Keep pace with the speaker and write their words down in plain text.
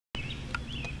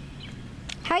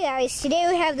Hi guys, today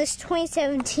we have this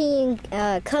 2017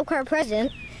 ClubCar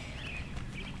Precedent,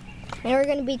 and we're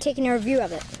going to be taking a review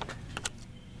of it.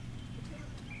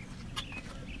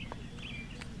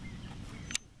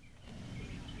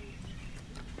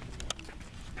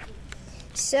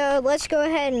 So let's go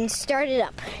ahead and start it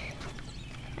up.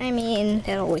 I mean,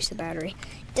 that'll waste the battery.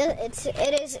 It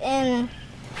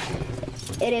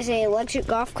is a electric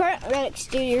golf cart, red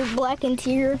exterior, black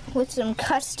interior with some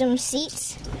custom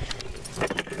seats.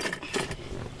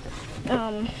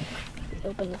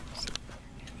 Open this.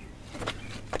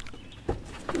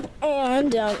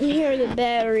 And here are the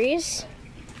batteries.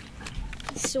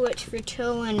 Switch for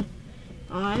towing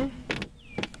on.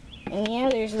 And yeah,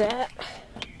 there's that.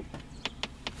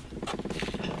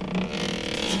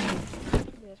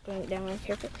 Just bring it down real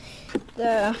careful.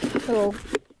 The little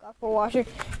golf ball washer.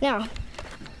 Now,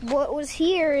 what was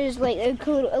here is like a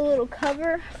little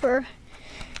cover for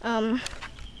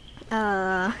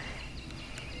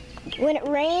when it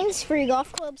rains for your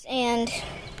golf clubs, and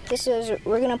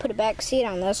we're gonna put a back seat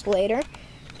on this later.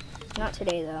 Not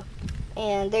today though.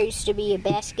 And there used to be a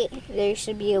basket. There used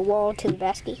to be a wall to the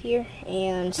basket here,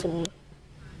 and some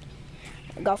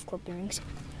golf club bearings.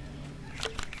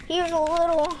 Here's a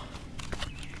little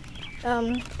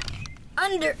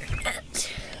under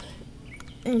it.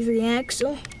 There's the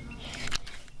axle.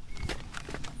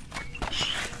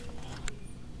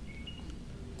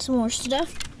 Some more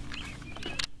stuff.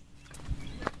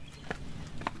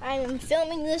 I am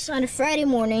filming this on a Friday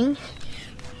morning,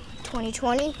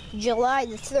 2020, July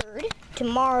the 3rd.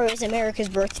 Tomorrow is America's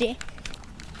birthday,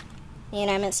 and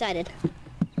I'm excited.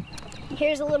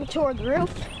 Here's a little tour of the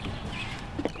roof.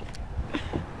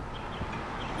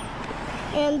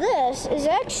 And this is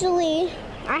actually,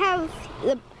 I have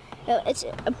it's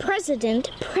a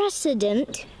Precedent,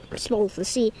 spelled with a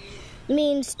C,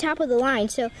 means top of the line.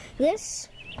 So this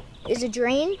is a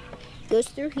drain, goes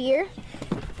through here,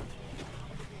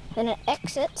 then it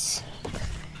exits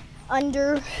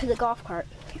under the golf cart.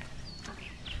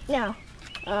 Now,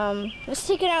 let's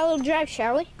take it on a little drive,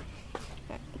 shall we?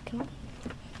 Right, come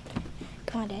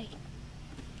on, Daddy.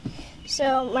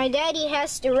 So my daddy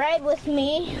has to ride with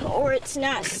me, or it's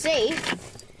not safe.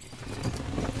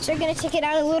 So we're gonna take it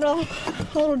on a little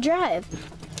drive.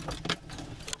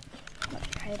 Let's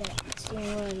try it out. Let's see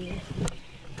what we do.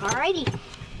 Alrighty,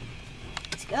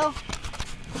 let's go.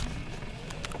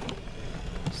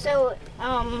 So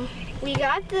we've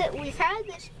had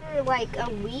this for like a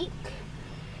week.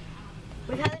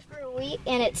 We've had this for a week,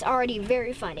 and it's already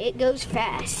very fun. It goes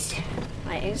fast,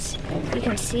 like as you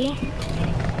can see.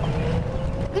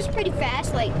 It goes pretty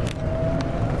fast, like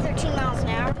 13 miles an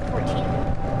hour, 14.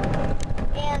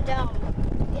 And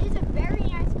it is a very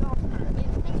nice golf cart.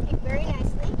 It's thinking very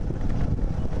nicely.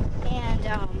 And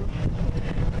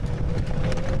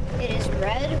it is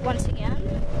red once again.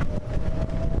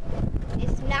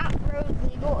 It's not road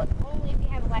legal, only if you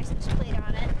have a license plate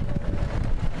on it.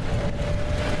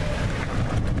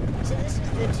 So this is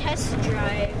the test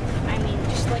drive. I mean,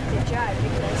 just like the drive,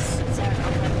 because it's out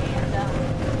on the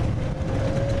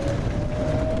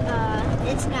and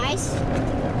it's nice. I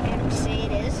have to say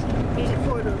it is. Here's a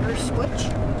forward reverse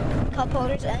switch, cup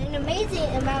holders, and an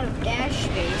amazing amount of dash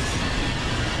space.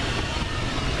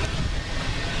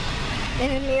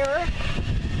 And a mirror.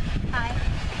 Hi.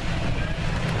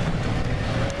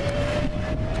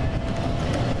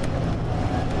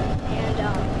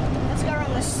 Let's go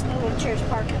around this little church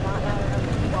parking lot now around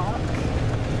the block.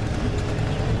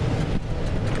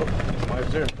 Oh,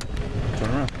 somebody's there. Turn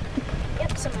around.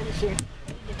 Yep, somebody's here. I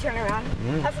need to turn around.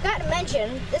 I forgot to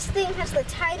mention, this thing has the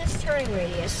tightest turning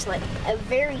radius, like a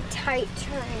very tight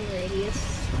turning radius.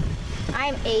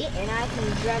 I'm 8 and I can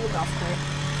drive a golf cart.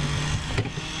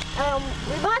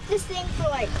 We bought this thing for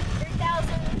like $3,100,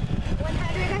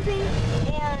 I think,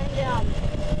 and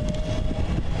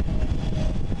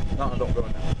No, don't go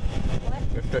in there. What?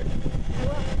 Go straight. I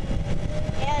will.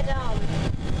 And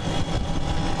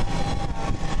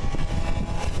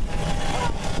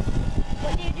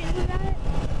what day did we buy it?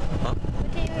 Huh?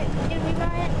 What day did we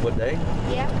buy it? What day?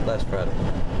 Yeah. Last Friday.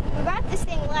 We bought this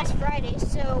thing last Friday,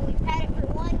 so we've had it for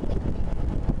 1 week.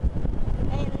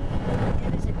 And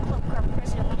it is a ClubCar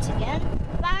Precedent once again.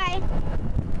 Bye!